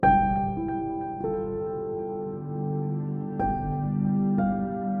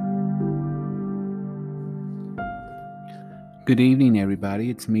Good evening,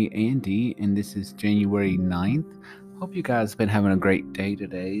 everybody. It's me, Andy, and this is January 9th. Hope you guys have been having a great day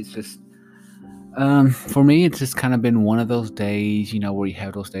today. For me, it's just kind of been one of those days, where you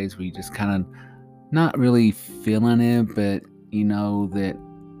have those days where you just kind of not really feeling it, but you know that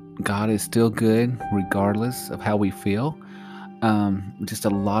God is still good regardless of how we feel. Just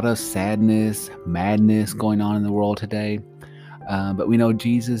a lot of sadness, madness going on in the world today. But we know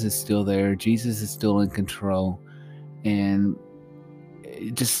Jesus is still there, Jesus is still in control. And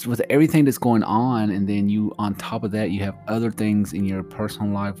just with everything that's going on, and then you on top of that you have other things in your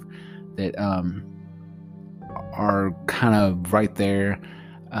personal life that are kind of right there,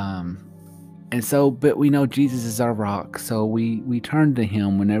 um, and so but we know Jesus is our rock, so we turn to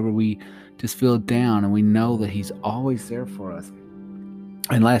him whenever we just feel down, and we know that he's always there for us.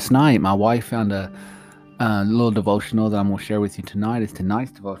 And last night my wife found a little devotional that I'm going to share with you tonight. Is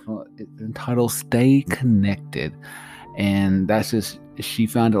tonight's devotional. It's entitled Stay Connected, and that's just, she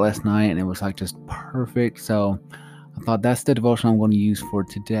found it last night and it was like just perfect. So I thought that's the devotion I'm going to use for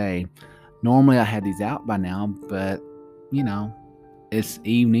today. Normally I had these out by now, but you know, it's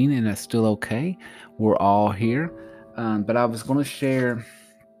evening and that's still okay. We're all here. But I was going to share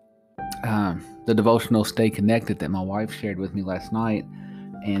the devotional Stay Connected that my wife shared with me last night.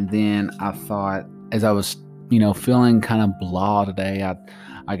 And then I thought, as I was, feeling kind of blah today,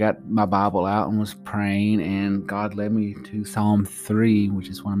 I got my Bible out and was praying, and God led me to Psalm 3, which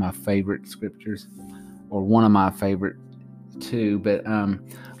is one of my favorite scriptures, or one of my favorite too. But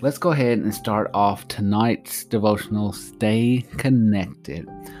let's go ahead and start off tonight's devotional, Stay Connected.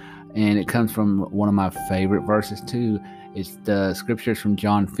 And it comes from one of my favorite verses too. It's the scriptures from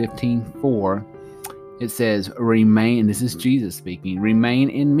John 15:4. It says, remain, this is Jesus speaking, remain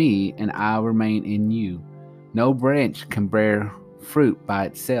in me and I remain in you. No branch can bear fruit by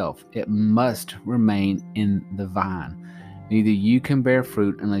itself. It must remain in the vine. Neither you can bear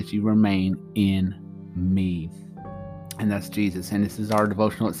fruit unless you remain in me. And that's Jesus. And this is our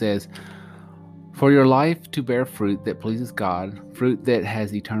devotional. It says, for your life to bear fruit that pleases God, fruit that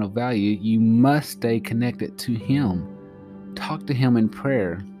has eternal value, you must stay connected to him. Talk to him in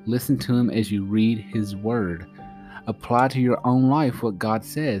prayer. Listen to him as you read his word. Apply to your own life what God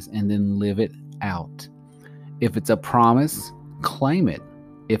says and then live it out. If it's a promise, claim it.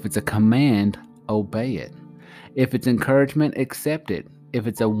 If it's a command, obey it. If it's encouragement, accept it. If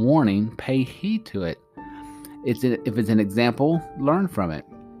it's a warning, pay heed to it. If it's an example, learn from it.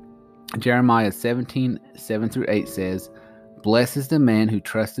 Jeremiah 17:7-8 says, blessed is the man who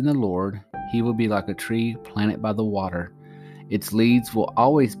trusts in the Lord. He will be like a tree planted by the water. Its leaves will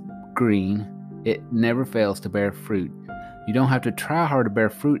always green. It never fails to bear fruit. You don't have to try hard to bear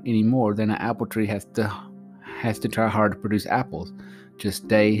fruit any more than an apple tree has to try hard to produce apples. Just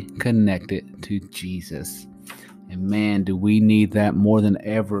stay connected to Jesus. And man, do we need that more than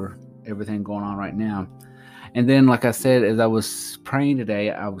ever, everything going on right now. And then, like I said, as I was praying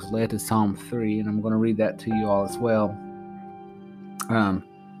today, I was led to Psalm 3, and I'm going to read that to you all as well.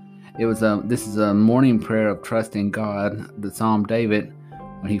 This is a morning prayer of trust in God, the Psalm David,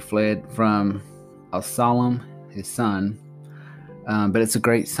 when he fled from Absalom, his son. But it's a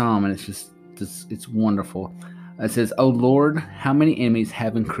great psalm, and it's wonderful. It says, O Lord, how many enemies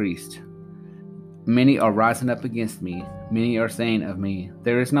have increased? Many are rising up against me. Many are saying of me,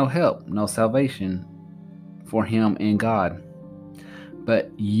 there is no help, no salvation for him in God. But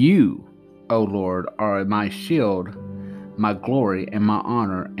you, O Lord, are my shield, my glory and my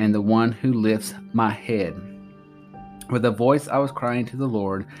honor, and the one who lifts my head. With a voice I was crying to the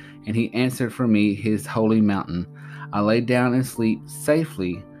Lord, and he answered for me his holy mountain. I lay down and sleep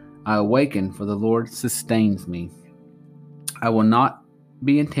safely. I awaken, for the Lord sustains me. I will not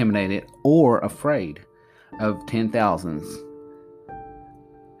be intimidated or afraid of 10,000s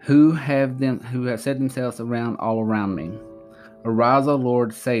who have set themselves around all around me. Arise, O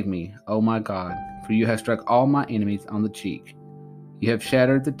Lord, save me, O my God, for you have struck all my enemies on the cheek. You have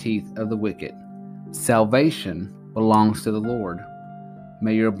shattered the teeth of the wicked. Salvation belongs to the Lord.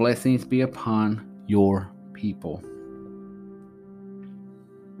 May your blessings be upon your people.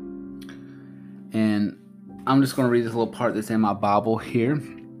 And I'm just going to read this little part that's in my Bible here.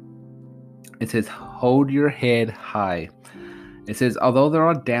 It says, hold your head high. It says, although there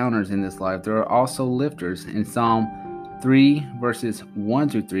are downers in this life, there are also lifters. In Psalm 3, verses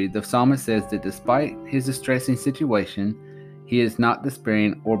 1-3, the psalmist says that despite his distressing situation, he is not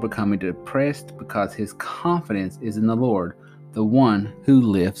despairing or becoming depressed because his confidence is in the Lord, the one who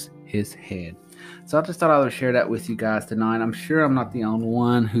lifts his head. So I just thought I would share that with you guys tonight. I'm sure I'm not the only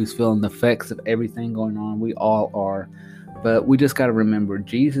one who's feeling the effects of everything going on. We all are. But we just got to remember,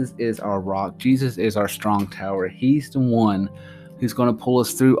 Jesus is our rock. Jesus is our strong tower. He's the one who's going to pull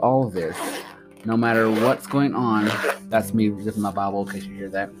us through all of this. No matter what's going on. That's me ripping my Bible in case you hear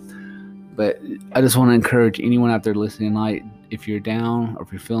that. But I just want to encourage anyone out there listening tonight, if you're down or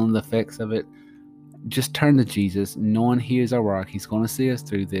if you're feeling the effects of it, just turn to Jesus, knowing He is our rock. He's going to see us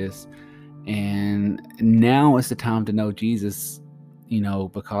through this. And now is the time to know Jesus,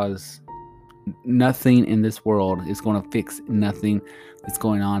 because nothing in this world is going to fix nothing that's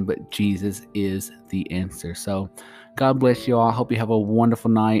going on, but Jesus is the answer. So God bless you all. I hope you have a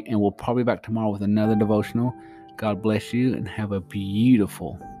wonderful night, and we'll probably be back tomorrow with another devotional. God bless you, and have a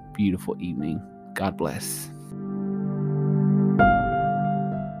beautiful, beautiful evening. God bless.